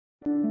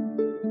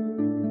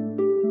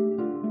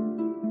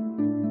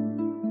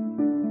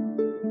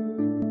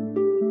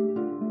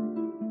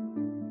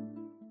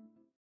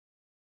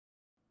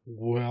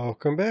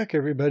Welcome back,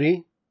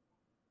 everybody.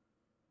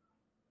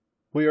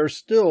 We are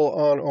still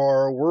on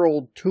our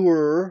world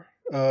tour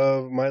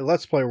of my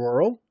Let's Play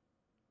world.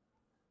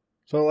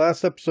 So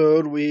last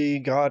episode we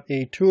got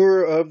a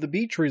tour of the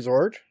beach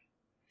resort.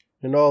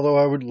 And although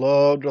I would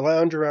love to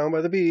lounge around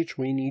by the beach,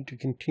 we need to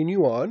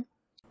continue on.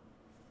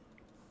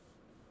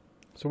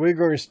 So we're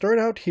going to start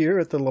out here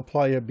at the La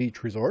Playa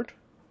Beach Resort.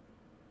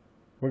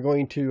 We're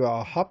going to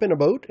hop in a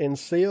boat and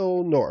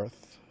sail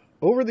north,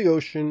 over the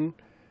ocean,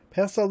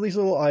 past all these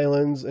little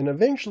islands, and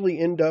eventually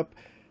end up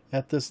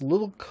at this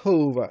little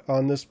cove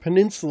on this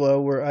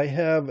peninsula where I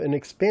have an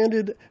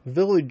expanded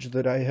village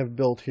that I have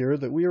built here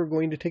that we are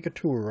going to take a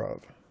tour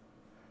of.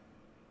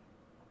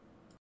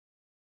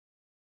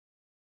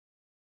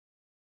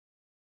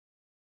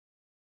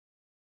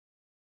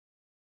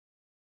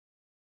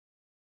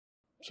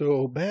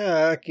 So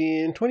back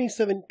in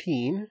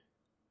 2017,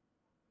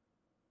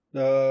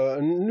 a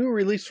new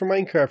release for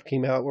Minecraft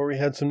came out where we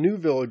had some new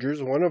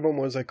villagers. One of them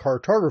was a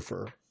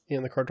cartographer.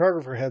 And the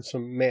cartographer had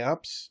some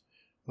maps,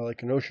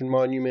 like an ocean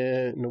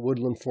monument and a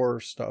woodland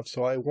forest stuff.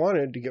 So I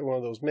wanted to get one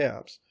of those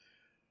maps.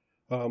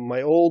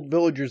 My old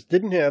villagers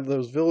didn't have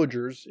those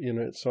villagers in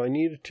it, so I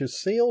needed to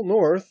sail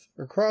north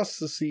across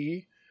the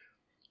sea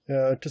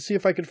to see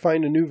if I could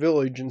find a new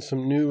village and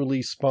some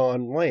newly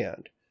spawned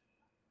land.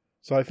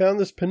 So I found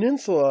this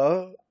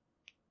peninsula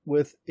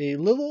with a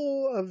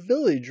little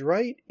village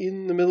right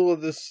in the middle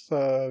of this,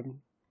 I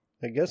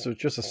guess it was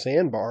just a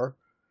sandbar.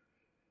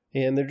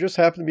 And there just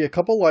happened to be a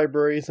couple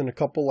libraries and a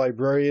couple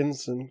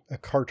librarians and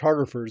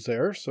cartographers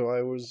there, so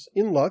I was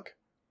in luck.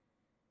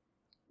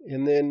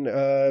 And then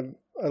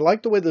I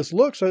liked the way this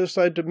looks, so I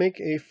decided to make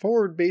a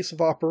forward base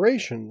of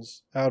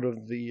operations out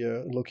of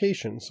the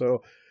location.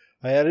 So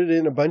I added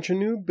in a bunch of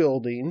new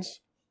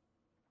buildings,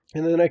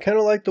 and then I kind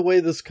of liked the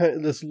way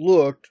this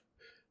looked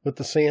with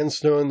the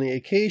sandstone and the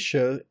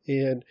acacia,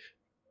 and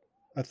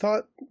I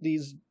thought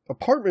these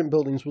apartment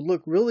buildings would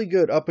look really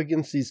good up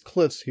against these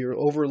cliffs here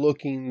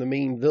overlooking the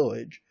main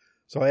village.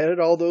 So I added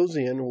all those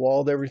in,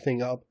 walled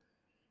everything up,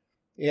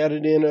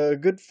 added in a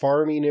good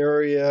farming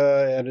area,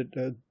 added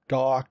a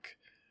dock.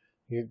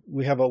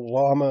 We have a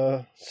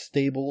llama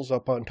stables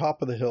up on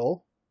top of the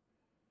hill.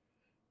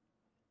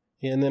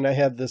 And then I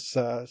had this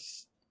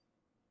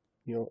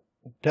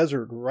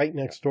desert right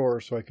next door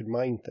so I could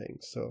mine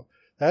things. So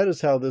that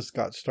is how this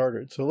got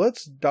started. So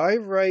let's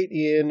dive right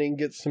in and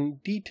get some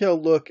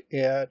detailed look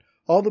at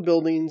all the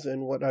buildings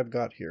and what I've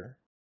got here.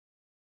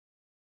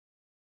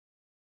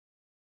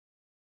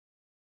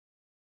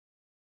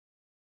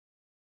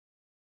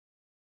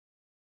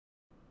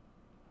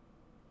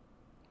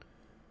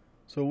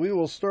 So we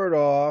will start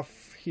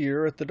off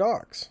here at the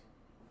docks.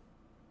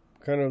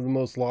 Kind of the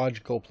most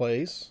logical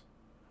place.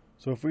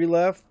 So if we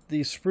left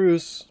the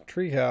spruce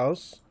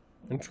treehouse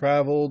and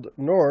traveled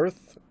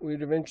north,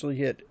 we'd eventually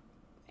hit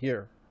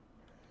here.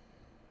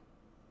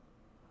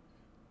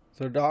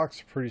 So docks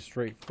are pretty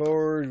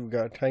straightforward. We've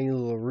got a tiny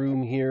little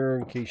room here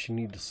in case you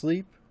need to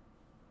sleep.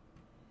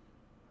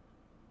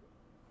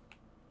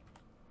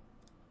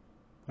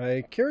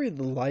 I carried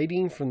the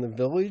lighting from the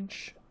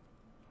village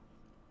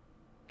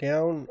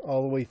down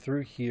all the way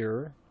through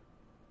here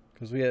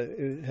because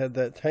it had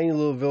that tiny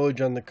little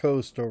village on the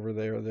coast over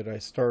there that I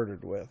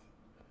started with.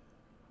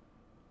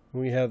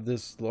 We have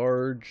this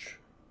large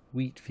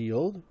wheat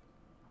field.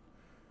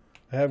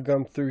 I have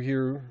gone through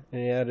here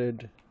and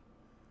added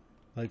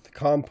like the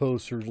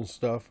composters and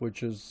stuff,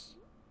 which is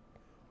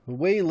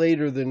way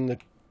later than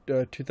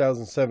the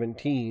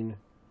 2017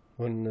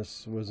 when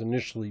this was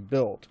initially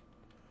built.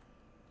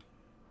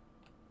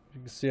 You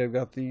can see I've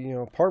got the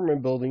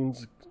apartment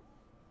buildings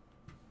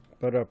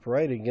butt up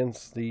right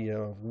against the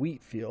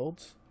wheat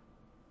fields.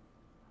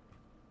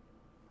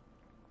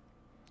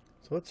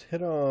 So let's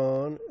head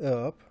on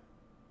up.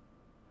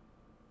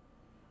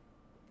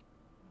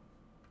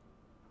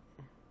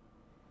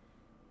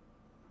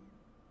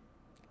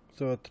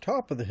 So at the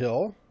top of the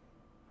hill,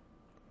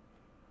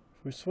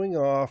 if we swing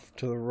off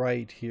to the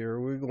right here,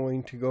 we're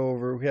going to go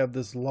over, we have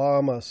this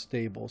llama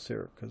stables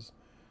here, because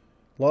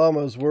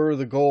llamas were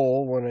the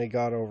goal when I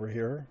got over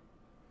here.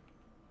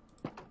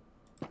 So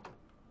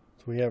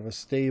we have a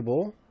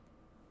stable,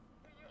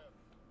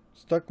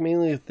 stuck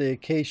mainly with the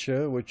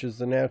acacia, which is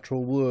the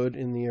natural wood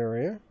in the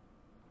area.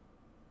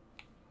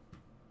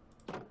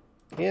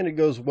 And it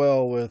goes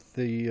well with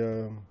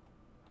the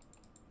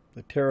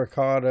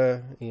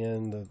terracotta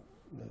and the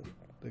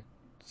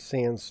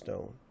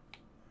sandstone.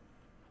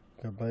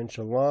 Got a bunch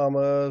of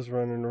llamas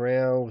running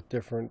around with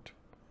different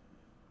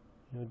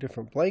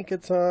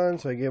blankets on,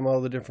 so I gave them all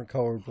the different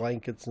colored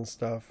blankets and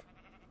stuff,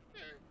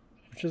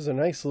 which is a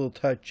nice little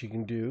touch you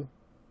can do.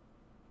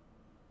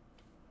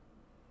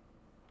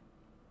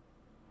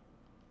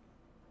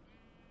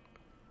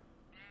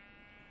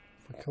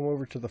 If we come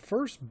over to the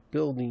first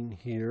building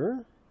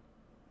here,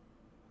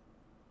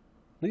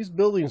 these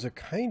buildings are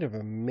kind of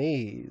a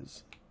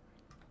maze.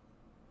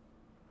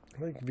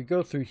 Like if you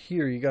go through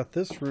here, you got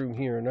this room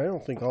here, and I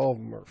don't think all of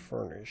them are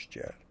furnished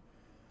yet.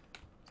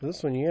 So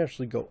this one, you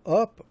actually go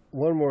up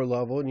one more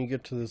level, and you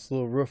get to this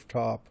little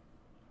rooftop,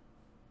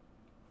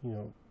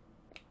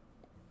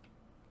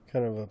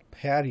 kind of a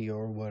patio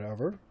or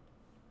whatever.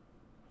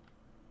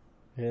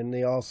 And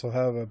they also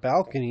have a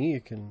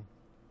balcony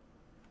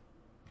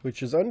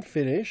which is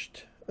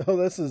unfinished. Oh,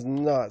 this is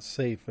not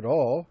safe at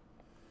all.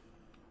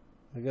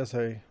 I guess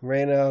I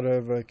ran out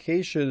of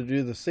acacia to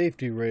do the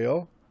safety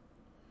rail.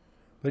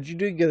 But you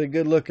did get a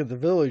good look at the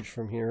village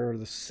from here, or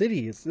the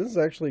city. This is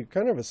actually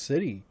kind of a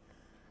city.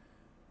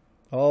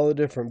 All the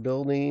different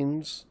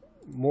buildings,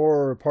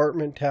 more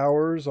apartment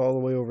towers all the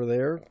way over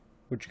there,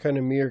 which kind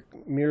of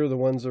mirror the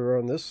ones that are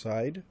on this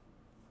side.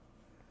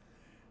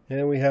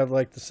 And we have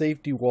like the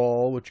safety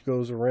wall, which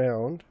goes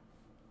around.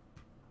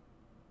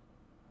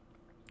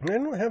 And I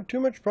don't have too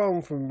much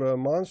problem from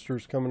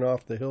monsters coming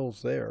off the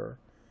hills there.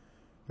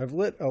 I've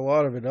lit a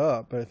lot of it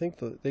up, but I think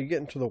they get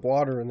into the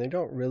water and they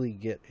don't really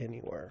get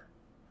anywhere.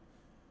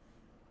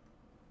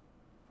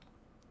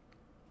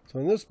 So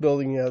in this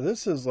building, yeah,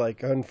 this is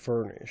like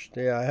unfurnished.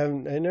 Yeah, I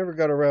never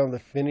got around to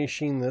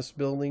finishing this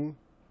building.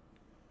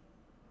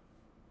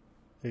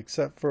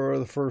 Except for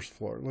the first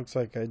floor. It looks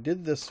like I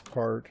did this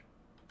part.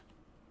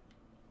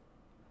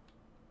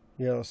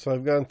 Yeah, so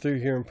I've gone through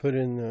here and put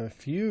in a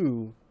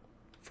few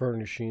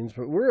furnishings,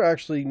 but we're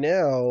actually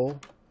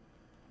now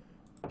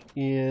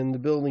in the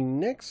building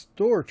next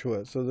door to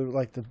it. So they're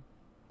like the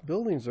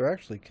buildings are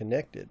actually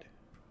connected.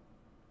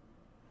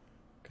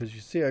 Because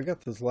you see, I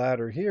got this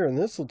ladder here, and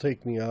this will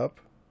take me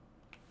up,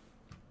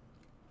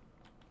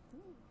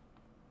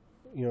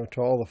 you know,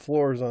 to all the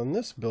floors on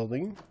this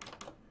building.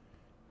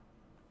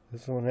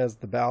 This one has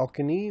the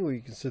balcony where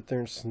you can sit there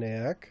and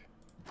snack.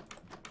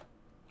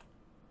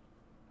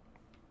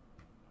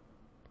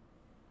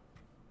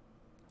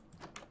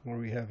 What do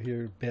we have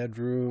here?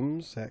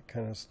 Bedrooms, that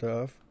kind of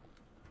stuff.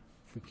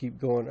 If we keep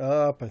going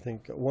up, I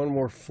think one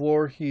more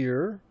floor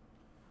here.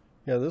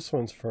 Yeah, this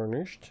one's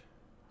furnished.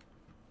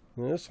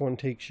 And this one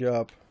takes you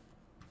up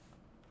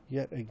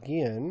yet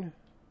again.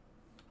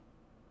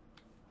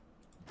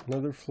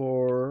 Another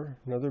floor,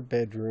 another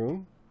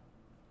bedroom.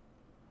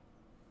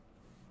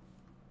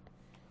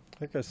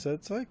 Like I said,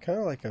 it's like kind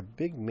of like a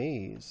big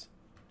maze.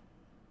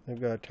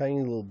 I've got a tiny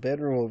little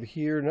bedroom over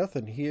here,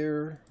 nothing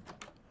here.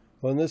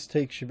 Well, and this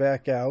takes you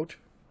back out.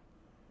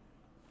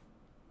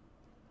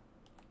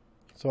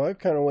 So I've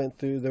kind of went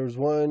through, there's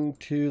 1,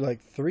 2,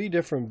 like 3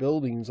 different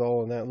buildings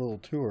all in that little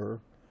tour.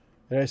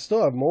 And I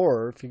still have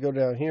more. If you go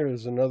down here,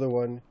 there's another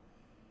one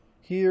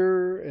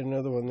here and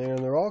another one there.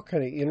 And they're all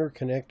kind of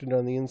interconnected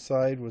on the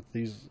inside with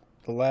these,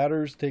 the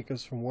ladders take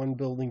us from one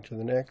building to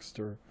the next,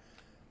 or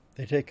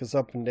they take us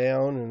up and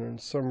down, and in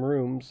some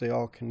rooms they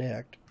all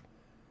connect.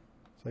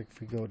 It's like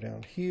if we go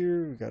down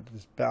here, we got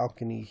this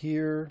balcony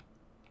here.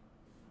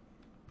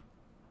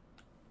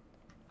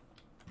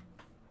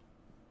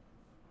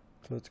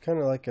 So it's kind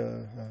of like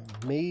a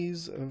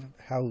maze of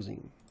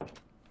housing.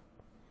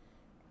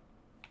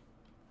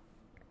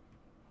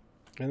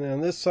 And then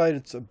on this side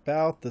it's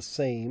about the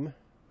same.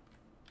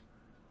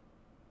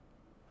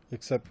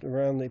 Except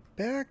around the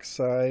back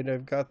side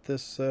I've got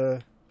this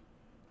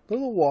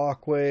little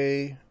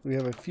walkway. We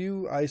have a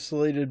few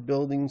isolated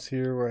buildings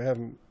here where I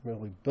haven't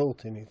really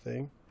built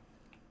anything.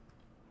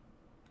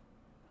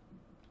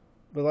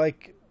 But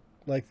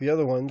like the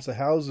other ones, the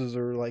houses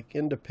are like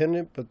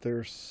independent, but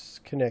they're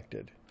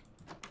connected.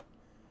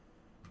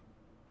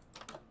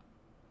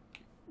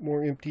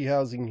 More empty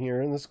housing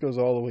here, and this goes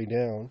all the way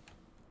down.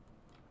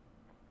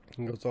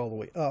 And goes all the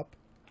way up.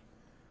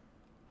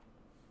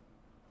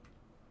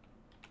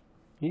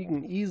 You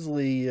can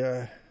easily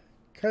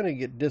kind of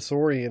get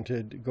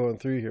disoriented going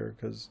through here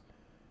because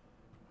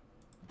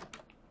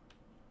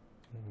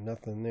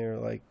nothing there.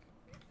 Like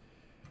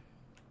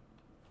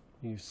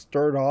you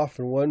start off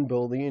in one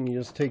building and you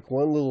just take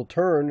one little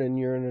turn and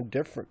you're in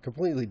a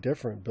completely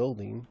different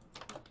building.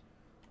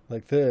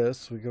 Like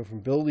this, we go from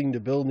building to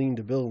building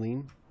to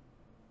building.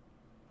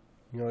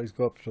 You can always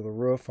go up to the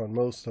roof on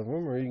most of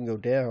them, or you can go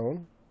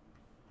down.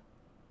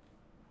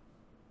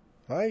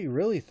 I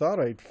really thought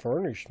I'd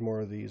furnished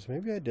more of these.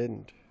 Maybe I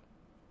didn't.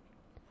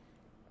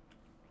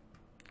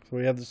 So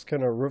we have this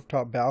kind of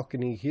rooftop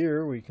balcony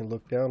here where you can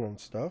look down on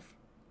stuff.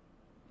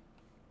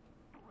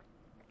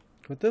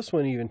 But this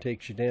one even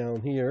takes you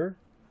down here.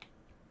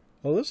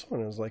 Oh, this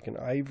one is like an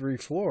ivory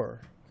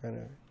floor. Kind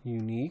of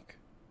unique.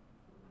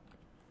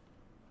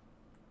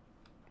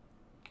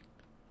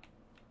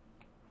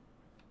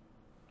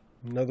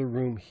 Another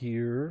room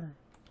here.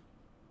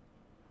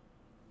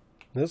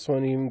 This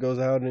one even goes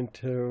out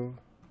into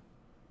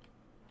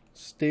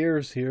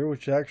stairs here,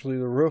 which is actually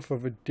the roof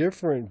of a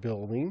different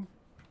building.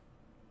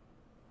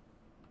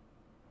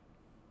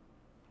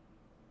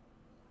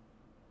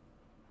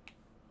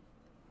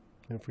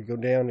 And if we go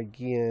down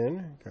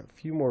again, got a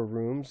few more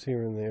rooms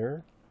here and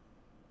there.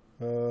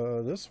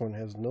 This one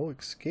has no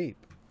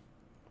escape.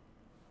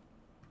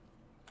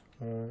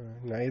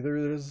 Neither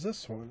does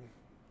this one.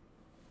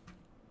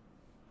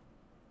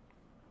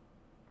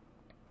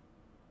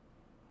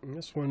 And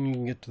this one you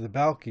can get to the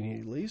balcony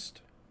at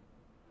least.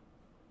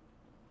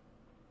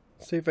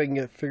 Let's see if I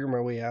can figure my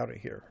way out of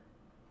here.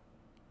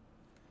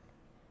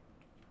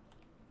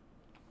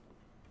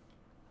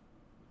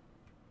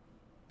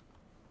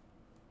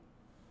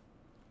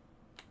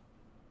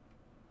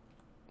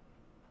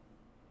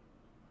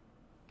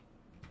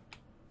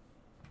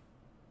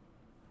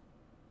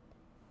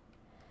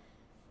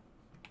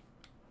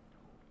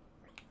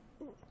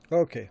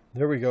 Okay,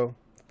 there we go.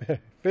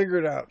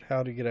 Figured out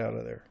how to get out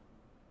of there.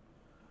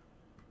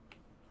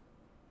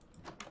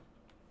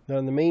 Now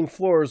on the main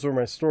floor is where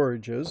my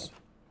storage is.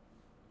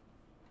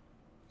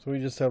 So we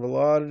just have a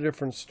lot of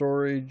different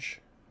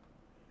storage,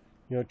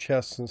 you know,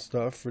 chests and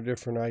stuff for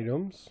different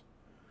items.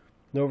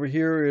 And over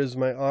here is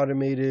my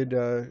automated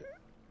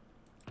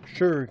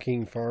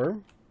sugarcane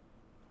farm.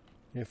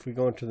 If we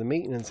go into the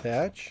maintenance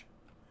hatch,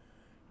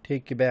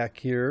 take you back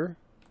here,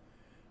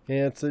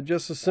 and it's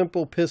just a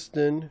simple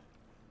piston.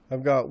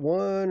 I've got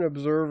one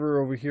observer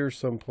over here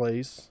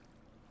someplace.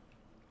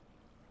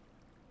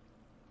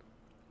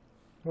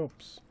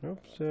 Oops,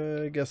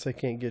 I guess I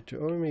can't get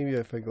to. Oh, maybe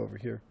if I go over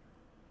here.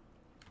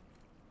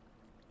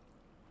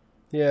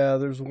 Yeah,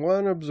 there's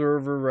one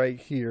observer right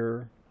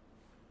here.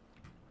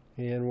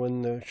 And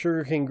when the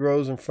sugarcane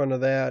grows in front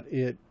of that,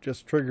 it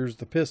just triggers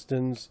the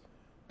pistons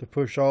to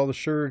push all the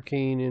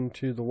sugarcane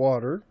into the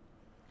water.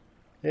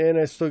 And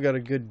I still got a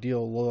good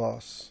deal of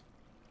loss.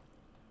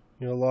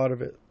 You know, a lot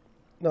of it,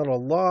 not a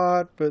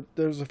lot, but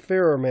there's a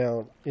fair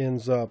amount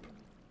ends up,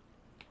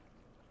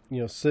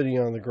 you know, sitting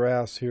on the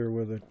grass here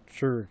where the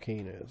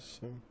sugarcane is.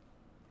 So,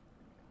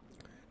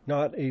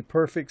 not a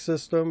perfect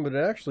system, but it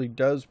actually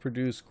does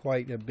produce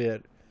quite a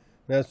bit.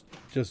 That's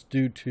just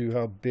due to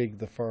how big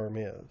the farm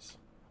is.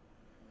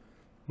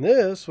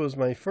 This was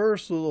my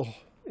first little,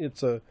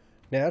 it's a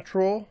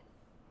natural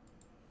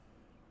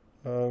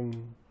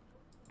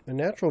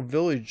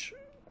village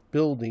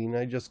building.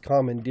 I just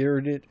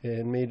commandeered it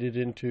and made it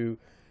into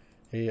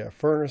a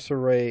furnace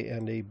array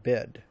and a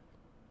bed.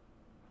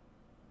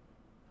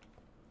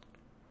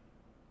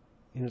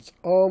 And it's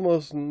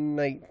almost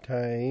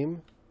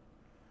nighttime,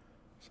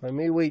 so I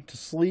may wait to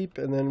sleep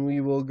and then we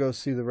will go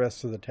see the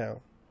rest of the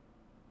town.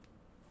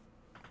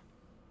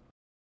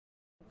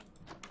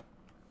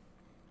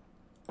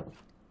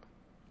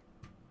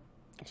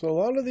 So a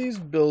lot of these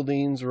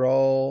buildings are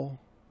all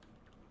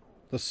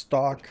the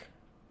stock,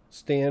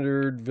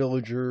 standard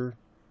villager,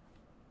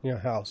 you know,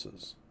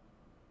 houses.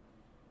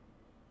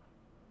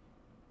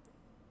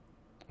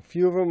 A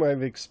few of them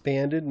I've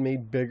expanded and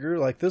made bigger.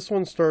 Like this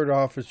one started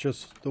off as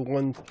just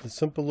the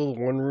simple little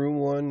one-room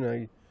one.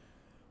 I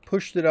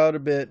pushed it out a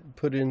bit,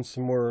 put in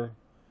some more,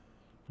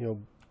 you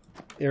know,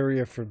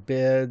 area for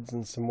beds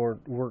and some more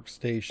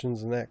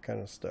workstations and that kind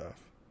of stuff.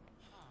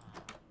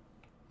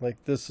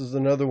 Like this is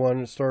another one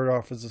that started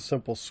off as a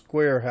simple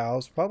square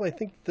house. Probably I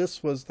think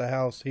this was the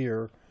house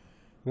here.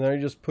 And then I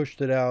just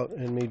pushed it out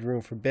and made room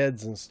for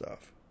beds and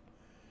stuff.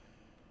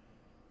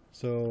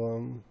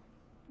 So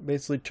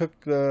basically took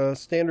the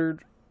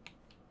standard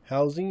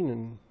housing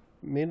and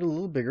made it a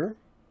little bigger.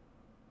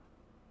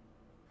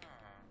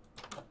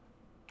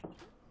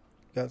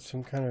 Got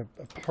some kind of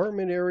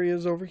apartment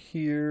areas over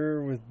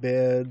here with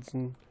beds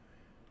and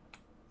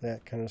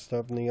that kind of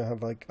stuff. And then you'll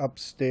have like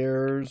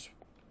upstairs.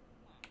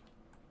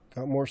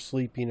 Got more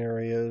sleeping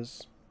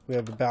areas. We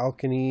have a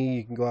balcony.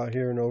 You can go out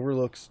here and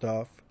overlook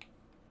stuff.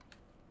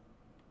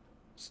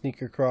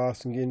 Sneak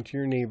across and get into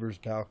your neighbor's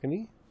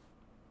balcony.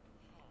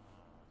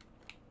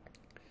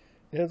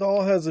 And it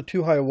all has a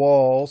 2-high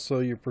wall, so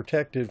you're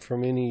protected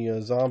from any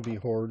zombie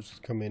hordes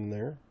that come in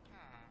there.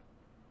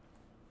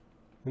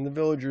 And the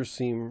villagers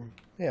seem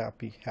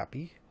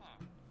happy.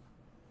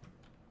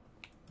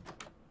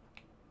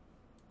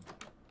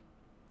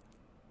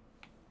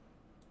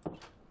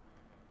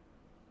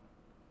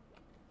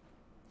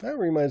 That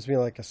reminds me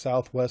of like a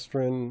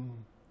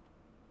southwestern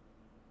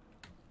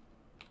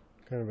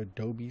kind of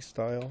adobe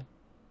style.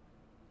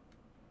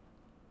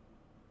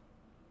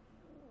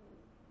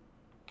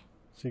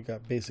 So you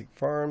got basic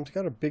farms.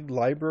 Got a big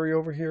library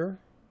over here.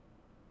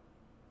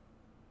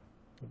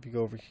 If you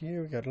go over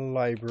here, we got a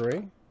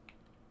library.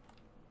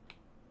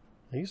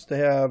 I used to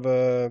have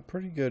a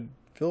pretty good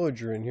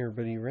villager in here,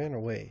 but he ran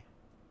away.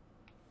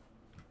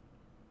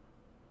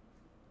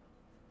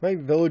 My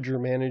villager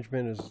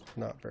management is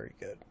not very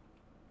good.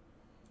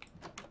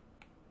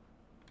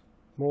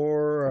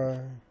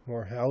 More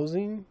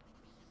housing.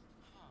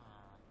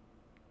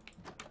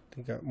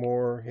 They got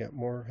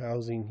more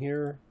housing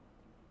here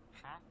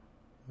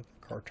with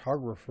the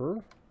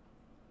cartographer.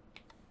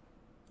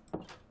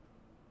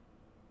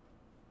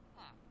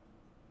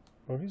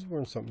 Oh, he's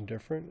wearing something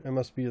different. It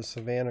must be his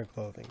savanna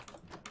clothing.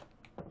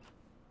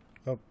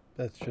 Oh,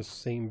 that's just the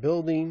same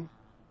building.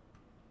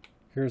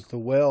 Here's the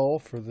well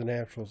for the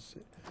naturals.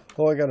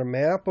 Oh, I got a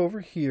map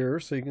over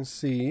here so you can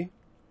see.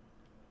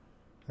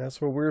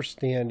 That's where we're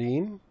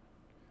standing.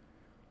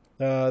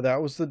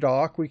 That was the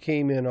dock we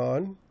came in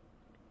on.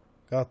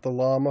 Got the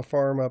llama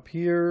farm up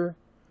here.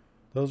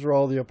 Those are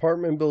all the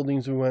apartment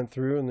buildings we went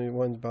through and the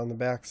ones on the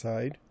back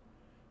side.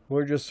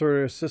 We're just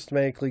sort of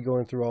systematically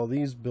going through all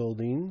these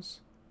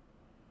buildings.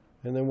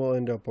 And then we'll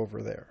end up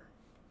over there.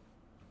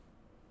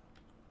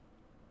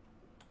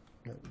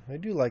 I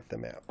do like the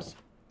maps.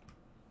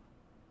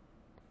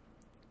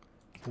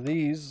 So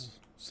these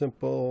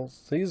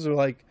these are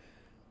like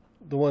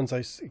the ones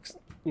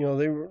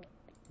they were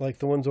like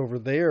the ones over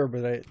there,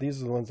 but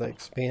these are the ones I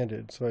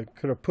expanded. So I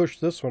could have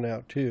pushed this one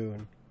out too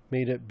and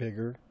made it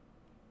bigger,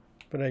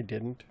 but I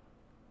didn't.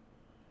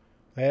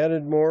 I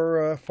added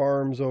more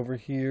farms over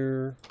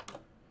here.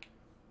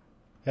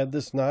 Had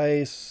this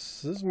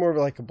nice, this is more of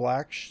like a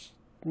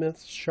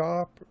blacksmith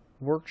shop,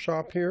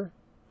 workshop here.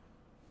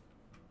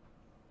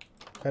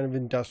 Kind of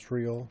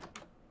industrial.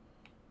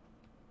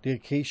 The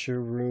acacia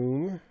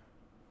room.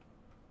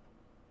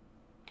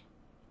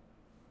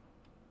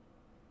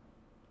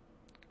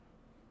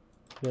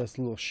 This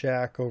little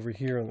shack over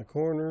here in the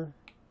corner.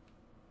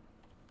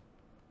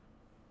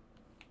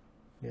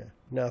 Yeah,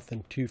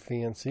 nothing too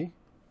fancy.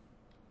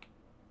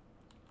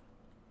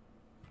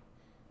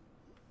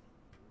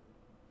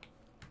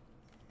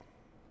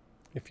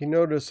 If you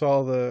notice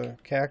all the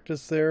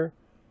cactus there,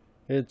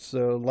 it's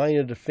a line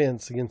of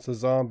defense against the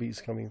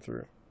zombies coming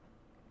through.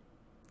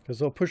 Because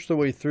they'll push their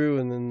way through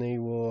and then they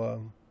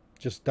will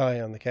just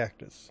die on the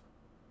cactus.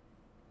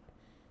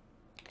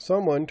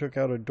 Someone took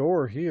out a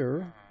door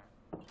here.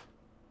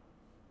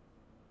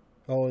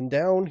 Oh, and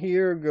down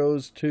here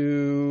goes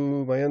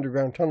to my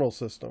underground tunnel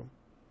system.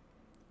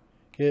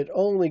 It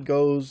only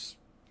goes,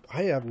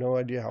 I have no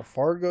idea how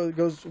far it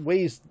goes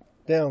ways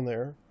down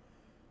there.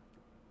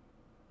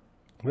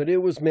 But it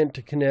was meant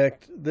to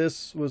connect.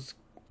 This was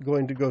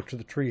going to go to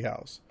the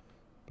treehouse.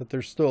 But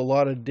there's still a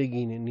lot of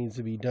digging that needs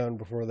to be done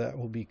before that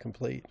will be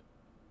complete.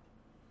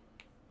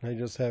 I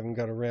just haven't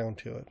got around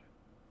to it.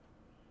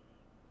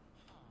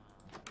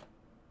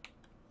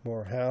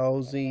 More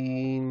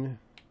housing.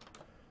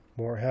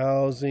 More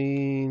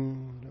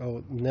housing.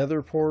 Oh,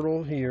 nether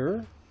portal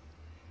here.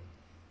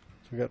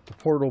 So we got the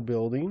portal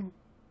building.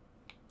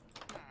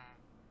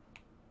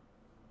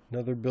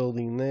 Another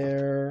building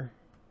there.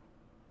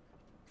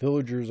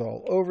 Villagers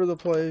all over the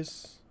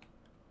place.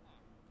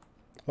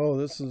 Oh,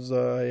 this is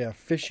yeah, a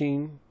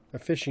fishing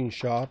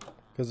shop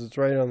because it's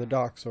right on the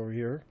docks over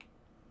here.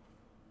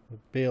 With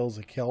bales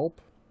of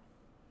kelp.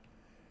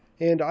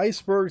 And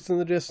icebergs in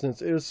the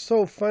distance. It is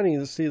so funny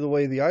to see the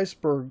way the ice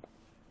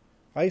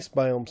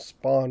biome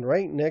spawned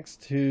right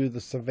next to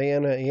the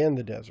savanna and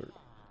the desert,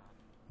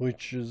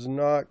 which is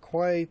not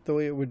quite the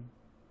way it would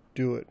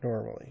do it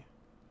normally.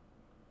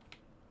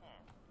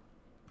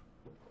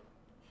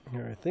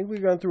 Here, I think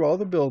we've gone through all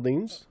the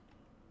buildings.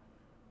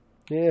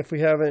 And if we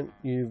haven't,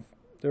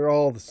 they're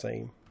all the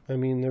same. I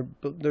mean,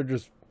 they're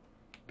just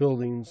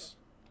buildings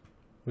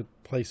with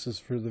places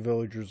for the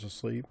villagers to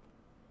sleep.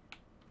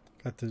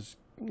 Got this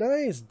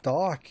nice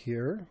dock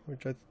here,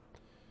 which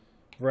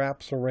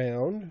wraps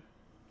around.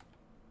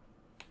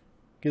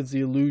 Gives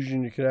the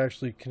illusion you could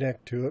actually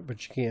connect to it,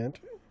 but you can't.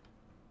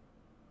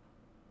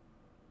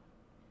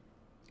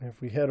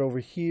 If we head over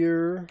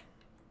here,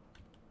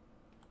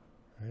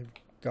 I've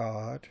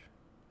got,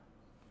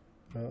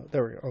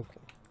 there we go, okay.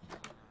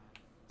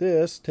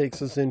 This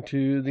takes us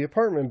into the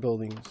apartment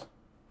buildings.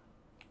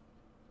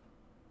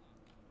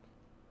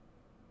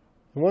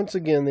 And once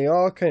again, they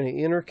all kind of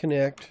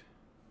interconnect,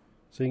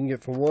 so you can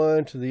get from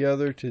one to the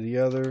other, to the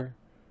other,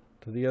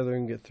 to the other,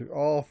 and get through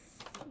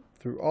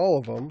all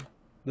of them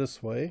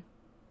this way.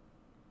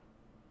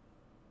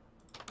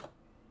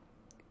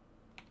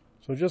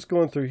 So just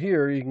going through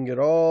here, you can get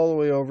all the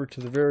way over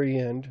to the very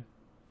end.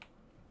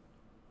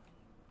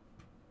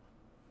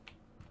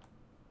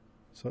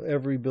 So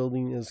every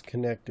building is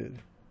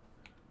connected.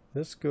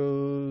 This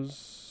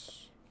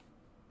goes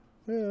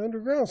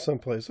underground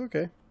someplace.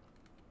 Okay.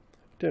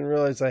 Didn't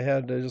realize I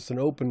had just an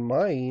open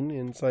mine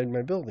inside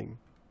my building.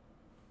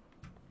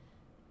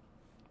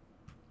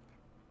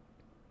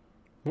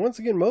 Once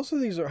again, most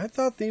of these are, I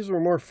thought these were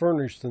more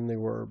furnished than they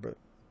were, but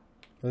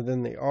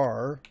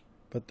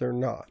they're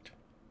not.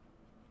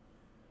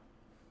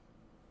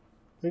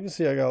 You can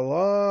see I got a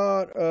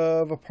lot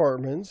of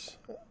apartments.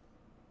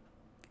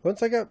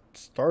 Once I got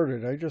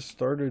started, I just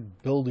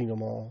started building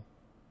them all.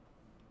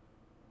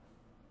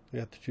 We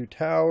got the 2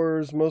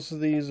 towers. Most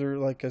of these are,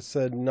 like I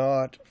said,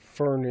 not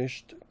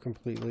furnished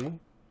completely.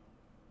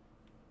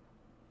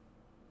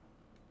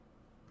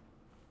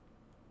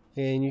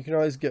 And you can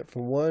always get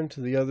from one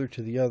to the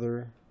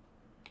other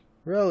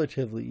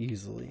relatively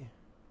easily.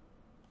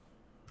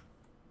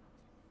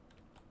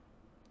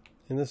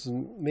 And this is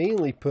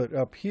mainly put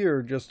up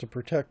here just to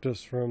protect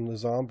us from the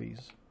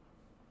zombies.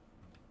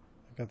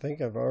 I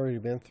think I've already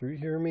been through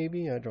here,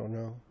 maybe? I don't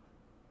know.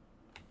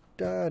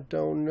 I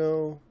don't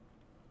know.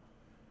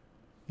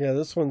 Yeah,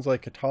 this one's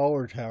like a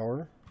taller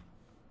tower.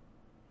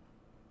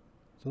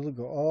 So it'll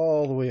go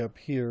all the way up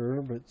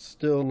here, but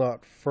still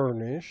not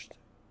furnished.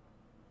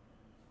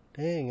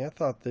 Dang, I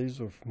thought these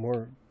were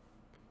more,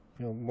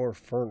 more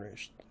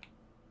furnished.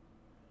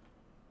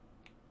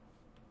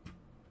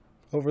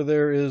 Over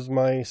there is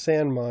my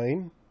sand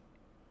mine.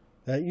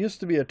 That used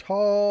to be a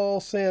tall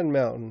sand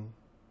mountain.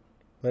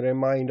 But I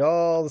mined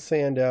all the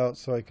sand out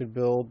so I could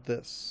build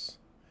this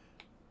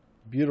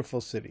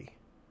beautiful city.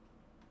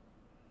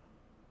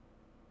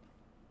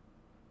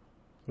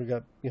 We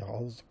got,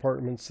 all those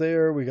apartments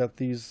there. We got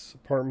these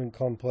apartment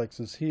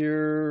complexes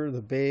here,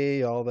 the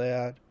bay, all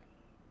that.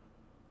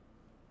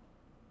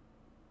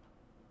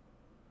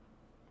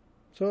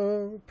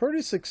 So,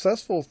 pretty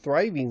successful,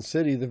 thriving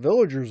city. The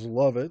villagers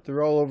love it.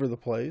 They're all over the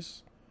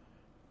place.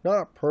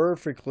 Not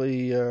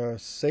perfectly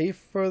safe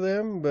for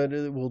them, but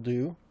it will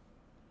do.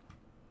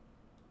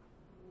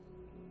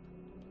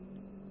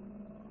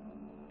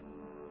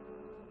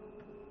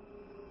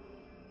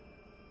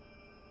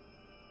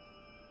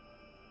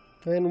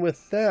 And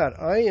with that,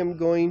 I am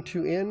going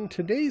to end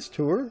today's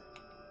tour.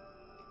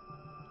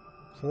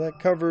 So that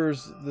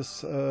covers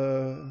this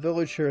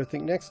village here. I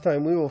think next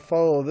time we will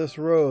follow this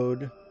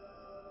road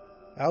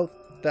out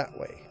that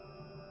way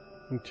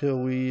until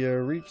we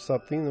reach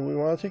something that we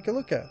want to take a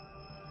look at.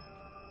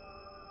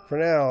 For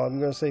now, I'm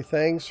going to say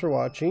thanks for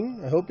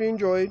watching. I hope you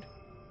enjoyed.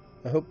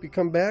 I hope you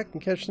come back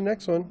and catch the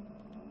next one.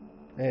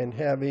 And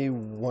have a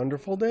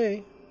wonderful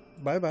day.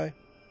 Bye-bye.